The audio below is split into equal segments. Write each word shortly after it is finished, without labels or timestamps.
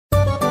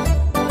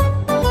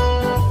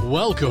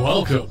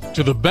Welcome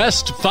to the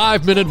Best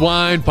 5-Minute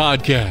Wine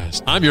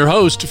Podcast. I'm your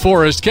host,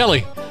 Forrest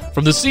Kelly.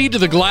 From the seed to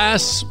the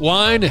glass,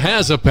 wine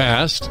has a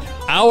past.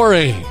 Our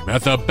aim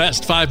at the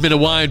Best 5-Minute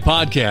Wine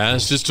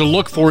Podcast is to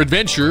look for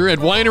adventure at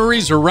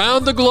wineries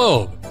around the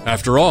globe.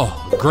 After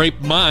all, great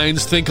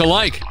minds think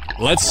alike.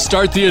 Let's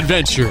start the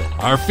adventure.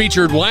 Our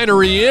featured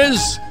winery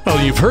is...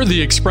 Well, you've heard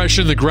the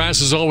expression, the grass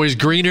is always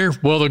greener.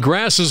 Well, the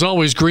grass is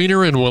always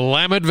greener in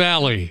Willamette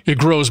Valley. It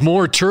grows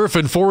more turf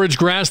and forage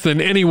grass than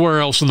anywhere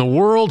else in the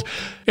world.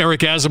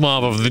 Eric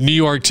Asimov of the New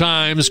York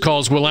Times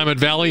calls Willamette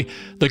Valley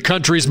the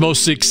country's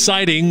most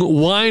exciting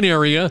wine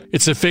area.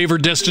 It's a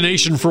favored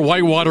destination for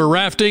whitewater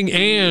rafting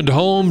and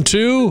home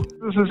to...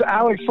 This is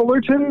Alex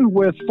Fullerton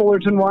with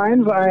Fullerton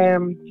Wines. I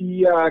am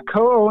the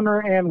co-owner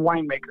and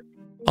winemaker.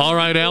 All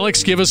right,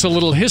 Alex, give us a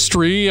little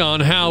history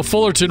on how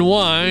Fullerton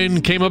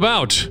Wine came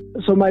about.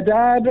 So my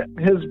dad,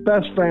 his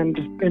best friend,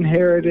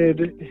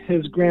 inherited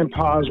his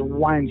grandpa's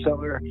wine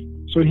cellar.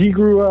 So he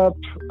grew up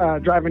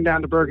driving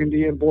down to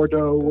Burgundy and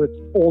Bordeaux with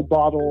old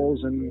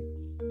bottles,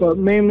 but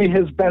mainly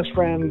his best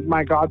friend,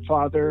 my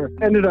godfather,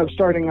 ended up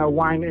starting a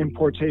wine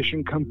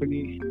importation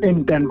company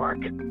in Denmark.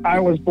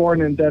 I was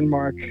born in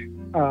Denmark.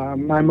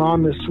 My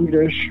mom is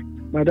Swedish.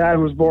 My dad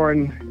was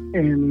born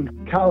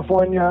in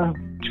California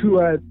to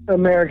an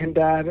American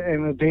dad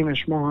and a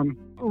Danish mom.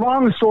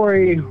 Long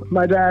story,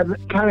 my dad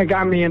kind of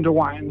got me into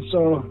wine.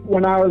 So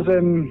when I was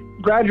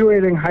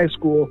graduating high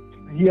school,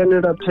 he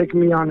ended up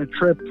taking me on a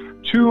trip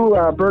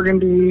to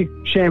Burgundy,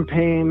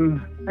 Champagne,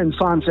 and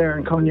Sancerre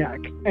and Cognac.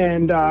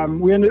 And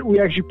we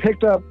actually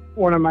picked up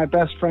one of my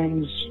best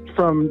friends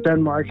from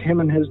Denmark,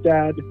 him and his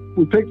dad.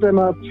 We picked them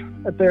up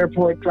at the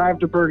airport, drive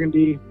to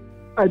Burgundy.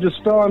 I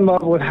just fell in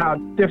love with how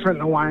different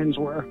the wines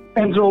were.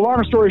 And so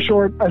long story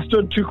short, I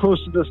stood too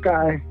close to this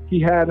guy.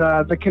 He had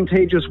the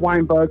contagious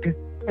wine bug,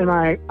 and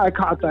I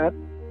caught that.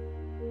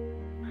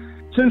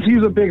 Since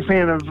he's a big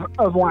fan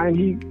of wine,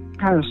 he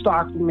kind of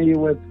stocked me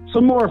with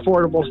some more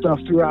affordable stuff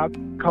throughout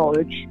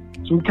college.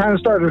 So we kind of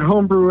started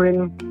home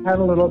brewing, had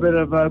a little bit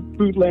of a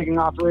bootlegging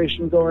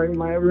operation going.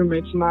 My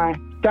roommates and I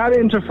got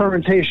into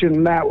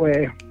fermentation that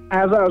way.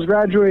 As I was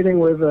graduating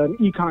with an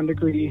econ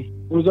degree,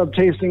 was up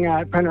tasting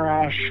at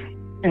Penner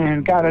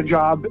and got a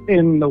job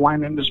in the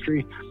wine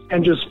industry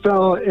and just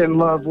fell in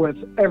love with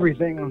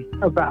everything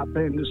about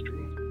the industry.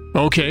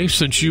 Okay,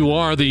 since you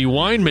are the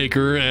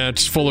winemaker at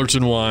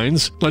Fullerton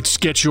Wines, let's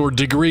get your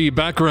degree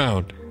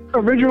background.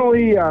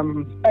 Originally,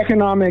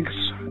 economics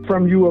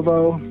from U of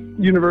O,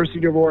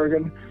 University of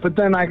Oregon, but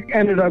then I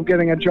ended up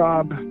getting a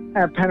job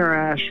at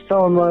Penner,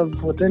 fell in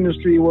love with the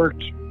industry,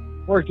 worked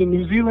in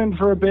New Zealand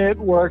for a bit,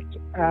 worked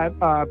at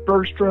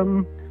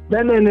Bergstrom,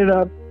 then ended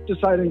up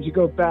deciding to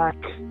go back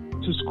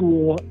to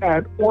school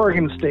at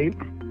Oregon State,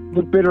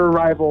 the bitter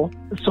rival.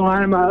 So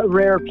I'm a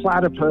rare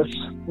platypus,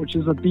 which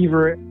is a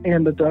beaver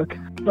and a duck.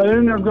 But I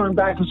ended up going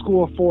back to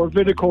school for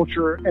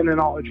viticulture and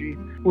enology,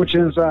 which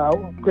is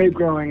grape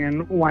growing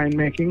and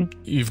winemaking.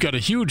 You've got a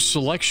huge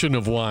selection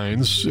of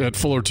wines at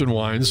Fullerton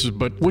Wines,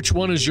 but which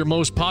one is your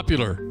most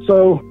popular?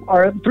 So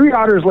our Three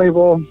Otters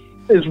label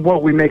is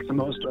what we make the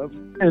most of.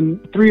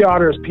 And Three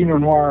Otters Pinot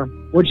Noir,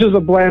 which is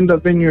a blend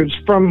of vineyards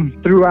from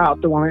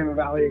throughout the Willamette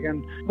Valley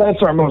again. That's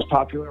our most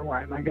popular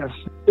wine, I guess,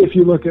 if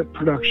you look at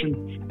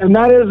production. And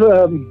that is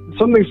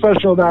something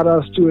special about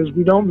us, too, is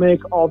we don't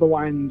make all the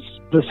wines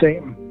the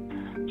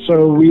same.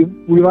 So we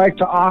like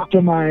to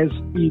optimize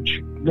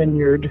each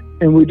vineyard,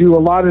 and we do a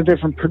lot of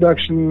different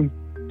production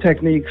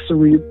techniques. So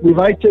we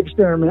like to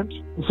experiment.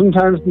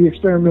 Sometimes the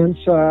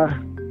experiments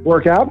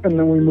work out, and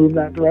then we move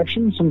that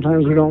direction.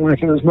 Sometimes we don't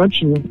like it as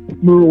much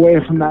and move away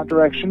from that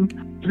direction.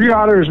 Three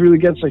Otters really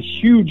gets a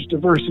huge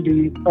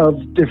diversity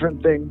of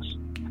different things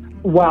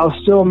while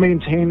still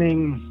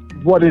maintaining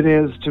what it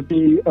is to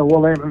be a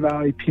Willamette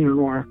Valley Pinot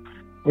Noir,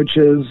 which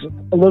is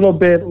a little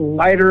bit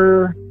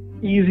lighter,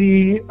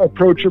 easy,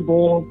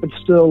 approachable, but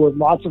still with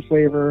lots of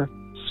flavor,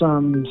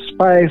 some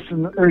spice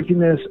and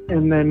earthiness,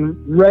 and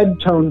then red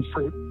tone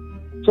fruit.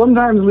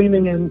 Sometimes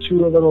leaning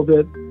into a little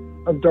bit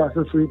of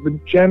darker fruit,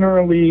 but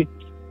generally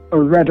a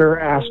redder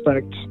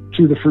aspect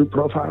to the fruit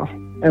profile.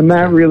 And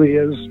that really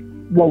is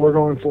what we're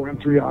going for in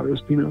Three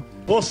Otters Pinot.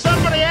 Will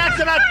somebody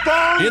answer that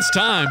phone? It's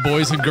time,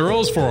 boys and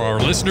girls, for our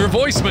listener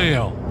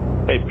voicemail.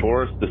 Hey,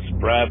 Forrest, this is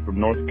Brad from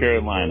North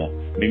Carolina.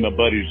 Me and my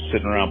buddies are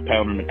sitting around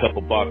pounding a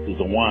couple boxes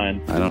of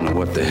wine. I don't know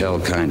what the hell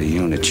kind of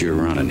unit you're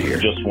running here.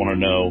 Just want to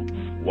know,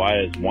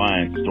 why is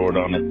wine stored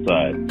on its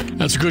side?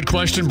 That's a good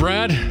question,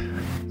 Brad.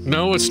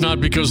 No, it's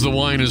not because the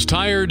wine is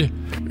tired.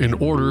 In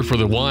order for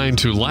the wine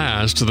to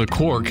last, the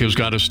cork has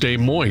got to stay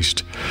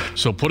moist.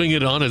 So putting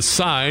it on its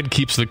side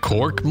keeps the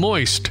cork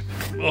moist.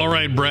 All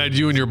right, Brad,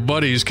 you and your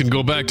buddies can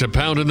go back to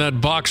pounding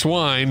that box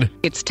wine.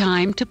 It's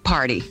time to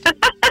party.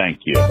 Thank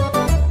you.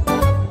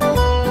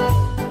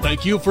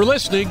 Thank you for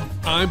listening.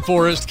 I'm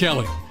Forrest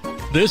Kelly.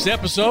 This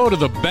episode of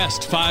the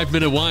Best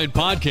 5-Minute Wine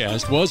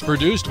Podcast was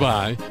produced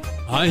by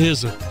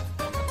iHizzle.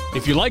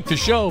 If you like the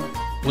show,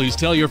 please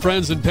tell your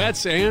friends and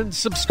pets and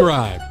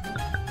subscribe.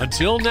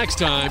 Until next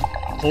time,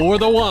 pour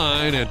the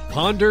wine and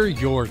ponder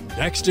your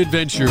next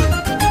adventure.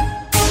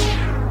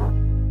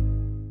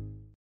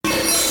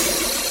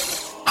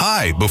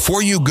 Hi,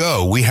 before you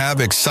go, we have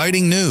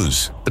exciting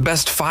news. The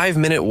Best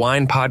 5-Minute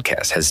Wine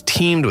podcast has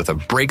teamed with a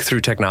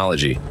breakthrough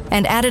technology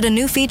and added a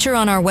new feature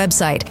on our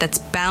website that's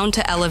bound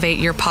to elevate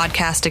your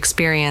podcast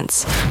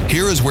experience.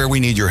 Here is where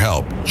we need your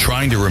help.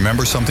 Trying to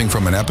remember something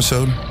from an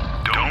episode?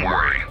 Don't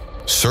worry.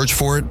 Search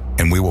for it,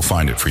 and we will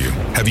find it for you.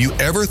 Have you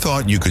ever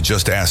thought you could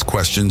just ask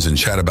questions and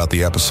chat about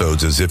the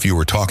episodes as if you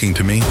were talking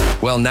to me?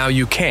 Well, now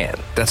you can.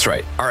 That's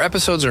right. Our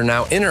episodes are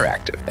now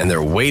interactive, and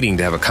they're waiting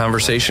to have a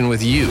conversation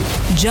with you.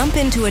 Jump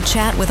into a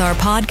chat with our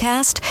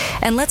podcast,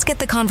 and let's get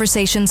the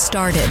conversation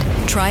started.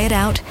 Try it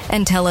out,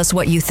 and tell us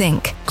what you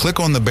think. Click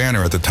on the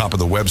banner at the top of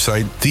the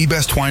website,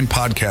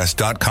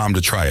 thebestwinepodcast.com,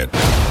 to try it.